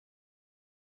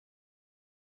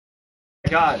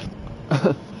god.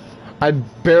 I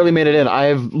barely made it in. I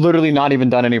have literally not even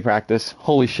done any practice.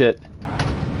 Holy shit.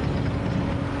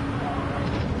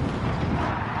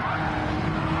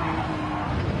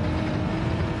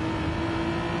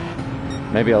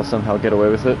 Maybe I'll somehow get away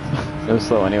with it. It was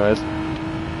slow anyways.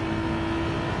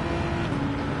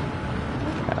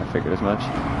 Yeah, I figured as much.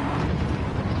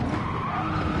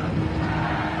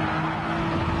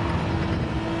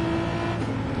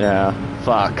 Yeah,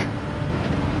 fuck.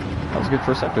 That was a good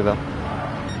first sector though.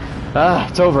 Ah,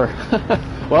 it's over.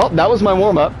 Well, that was my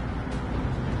warm-up.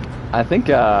 I think,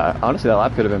 honestly, that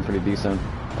lap could have been pretty decent.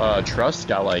 Trust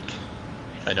got, like,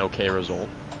 an okay result.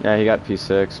 Yeah, he got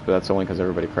P6, but that's only because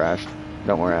everybody crashed.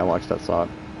 Don't worry, I watched that slot.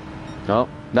 No,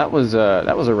 that was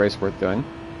a race worth doing.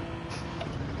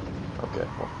 Okay,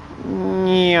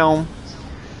 Meow.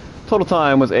 Total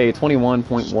time was a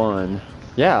 21.1.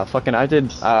 Yeah, fucking, I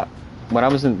did, when I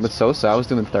was with CSA, I was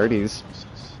doing 30s.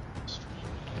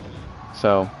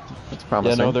 So, it's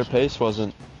promising. Yeah, no, their pace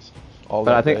wasn't all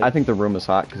but that I think the room was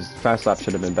hot, because fast lap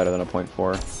should have been better than a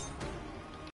 0.4.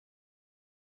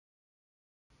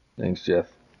 Thanks, Jeff.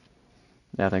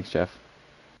 Yeah, thanks, Jeff.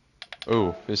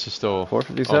 Ooh, this is still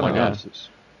 457. Oh my Yeah. god.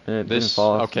 It This didn't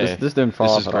fall off. okay. This didn't fall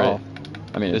This off is at great. all.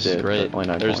 I mean, This it is did, great. but only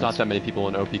 9 There's points. not that many people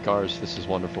in OP cars. This is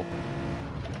wonderful.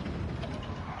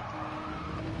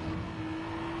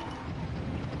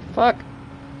 Fuck.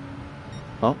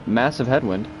 Well, massive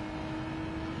headwind.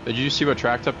 Did you see what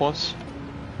track tip was?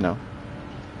 No.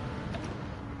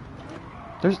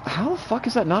 There's how the fuck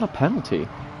is that not a penalty?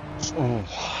 Oh.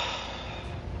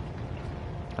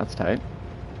 That's tight.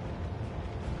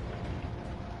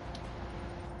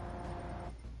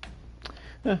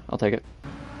 Yeah, I'll take it.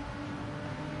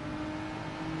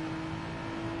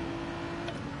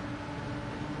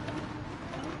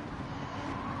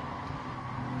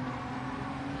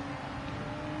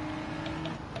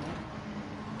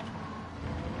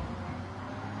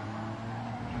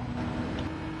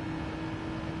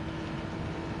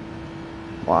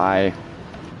 Why?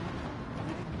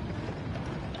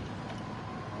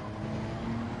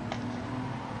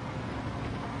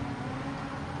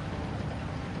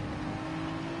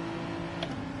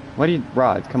 What are you,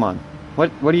 Rod? Come on.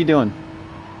 What are you doing?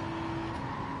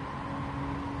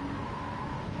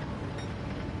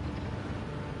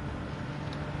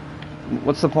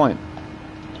 What's the point?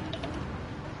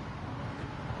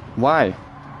 Why?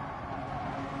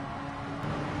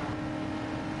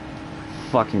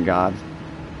 Fucking God.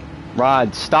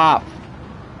 Rod, stop!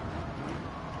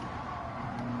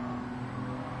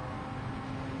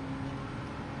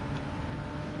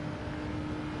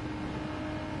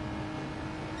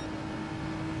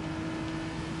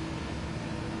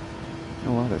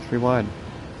 Oh wow, they're 3 wide.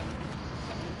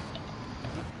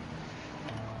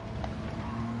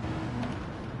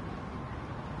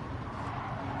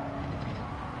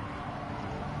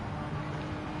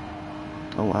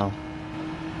 Oh wow.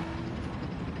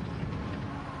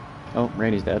 Oh,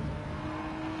 Randy's dead.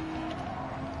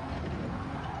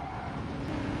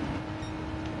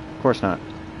 Of course not.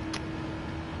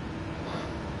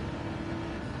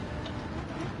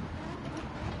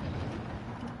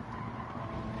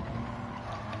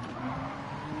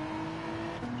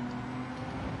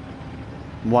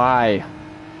 Why?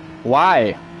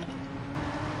 Why?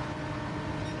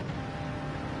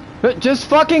 But just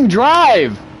fucking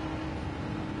drive!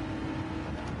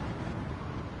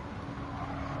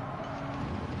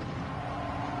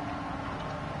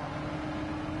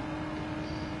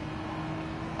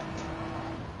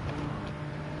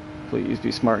 Please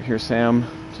be smart here, Sam.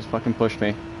 Just fucking push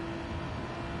me.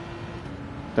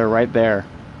 They're right there.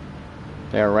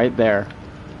 They are right there.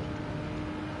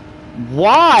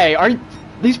 Why? Are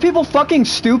these people fucking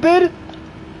stupid?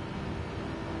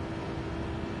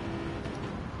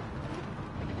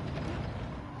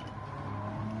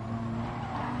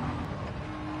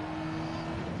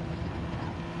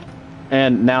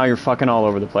 And now you're fucking all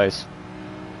over the place.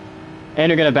 And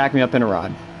you're gonna back me up in a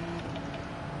rod.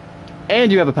 And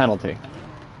you have a penalty.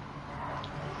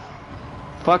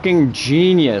 Fucking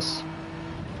genius.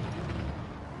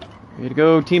 Way to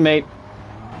go, teammate.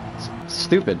 It's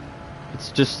stupid.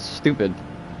 It's just stupid.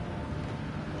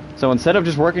 So instead of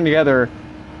just working together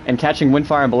and catching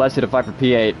Windfire and Balesi to fight for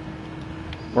P8,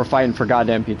 we're fighting for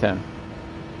goddamn P10.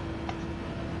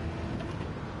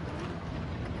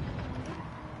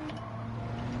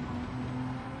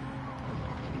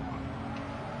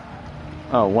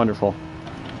 Oh, wonderful.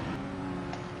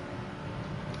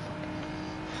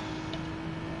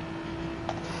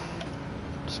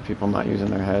 Just people not using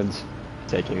their heads.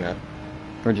 Taking that.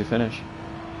 Where'd you finish?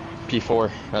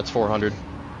 P4. That's 400.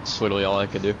 That's literally all I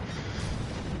could do.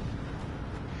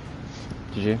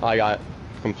 Did you? I got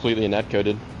completely net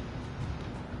coded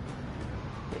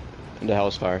into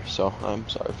Hell's Fire, so I'm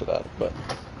sorry for that, but...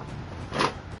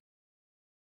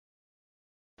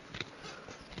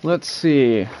 Let's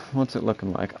see. What's it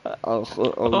looking like? Oh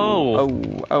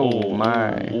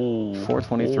my.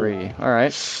 423.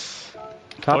 Alright.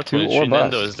 Top 2 or bust.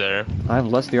 Nando is there. I have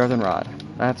less DR than Rod.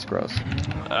 That's gross.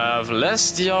 I have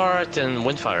less DR than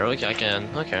Windfire. Okay, I can.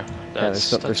 Okay.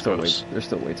 That's, yeah, there's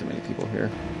still way too many people here.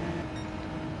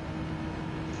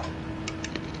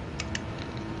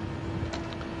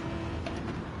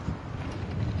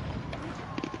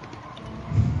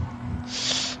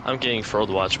 I'm getting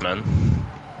fraud watch, man.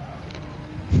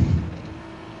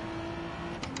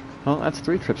 Well, that's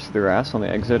 3 trips to the grass on the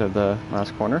exit of the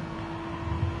last corner.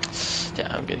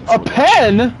 Yeah, I'm getting A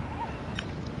pen?!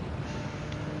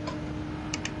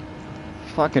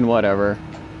 Fucking whatever.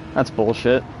 That's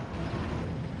bullshit.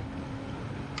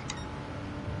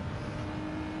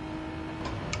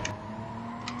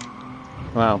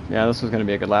 Wow, yeah, this was gonna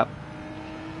be a good lap.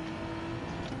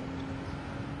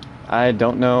 I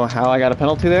don't know how I got a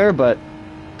penalty there, but...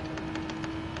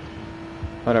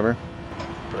 whatever.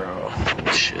 Bro,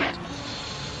 shit.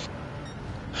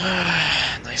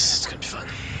 Nice, it's gonna be fun.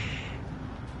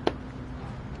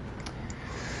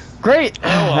 Great! Oh,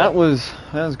 well.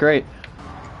 That was great.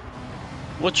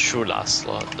 What's your last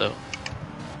slot, though?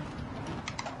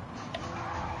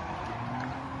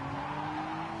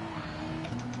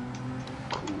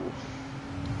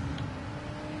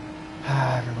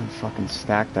 Everyone fucking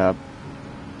stacked up.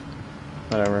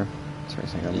 Whatever. It's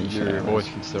racing on these Your voice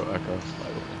can still echo, by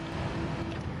the way.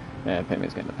 Yeah,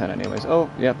 Paymay's getting the pen anyways. Oh,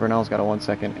 yep, Bernal's got a 1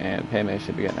 second, and Paymay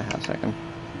should be getting a half second.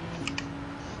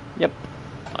 Yep.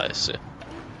 I see.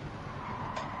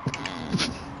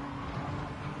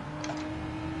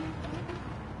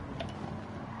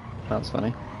 That was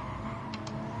funny.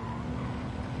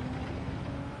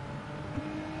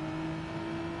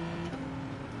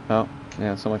 Oh,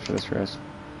 yeah, so much for this race.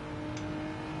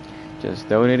 Just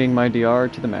donating my DR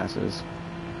to the masses.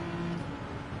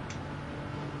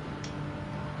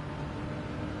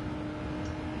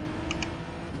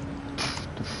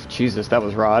 Jesus, that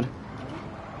was Rod.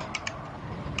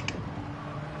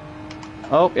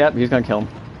 Oh, yep, he's gonna kill him.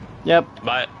 Yep.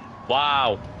 But,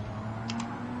 wow.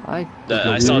 I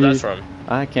saw that from.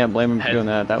 I can't blame him for doing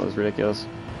that. That was ridiculous.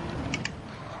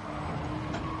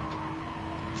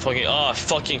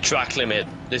 Fucking track limit.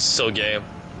 This is so gay.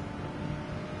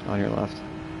 On your left.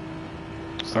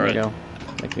 So All there you right. go.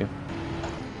 Thank you.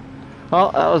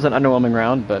 Well, that was an underwhelming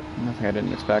round, but nothing I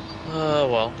didn't expect.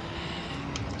 Well.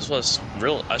 This was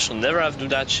real. I shall never have to do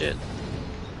that shit.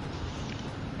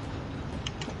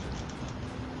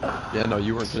 Yeah, no,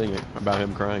 you weren't kidding about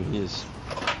him crying. He is...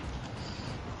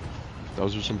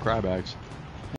 Those are some cry bags.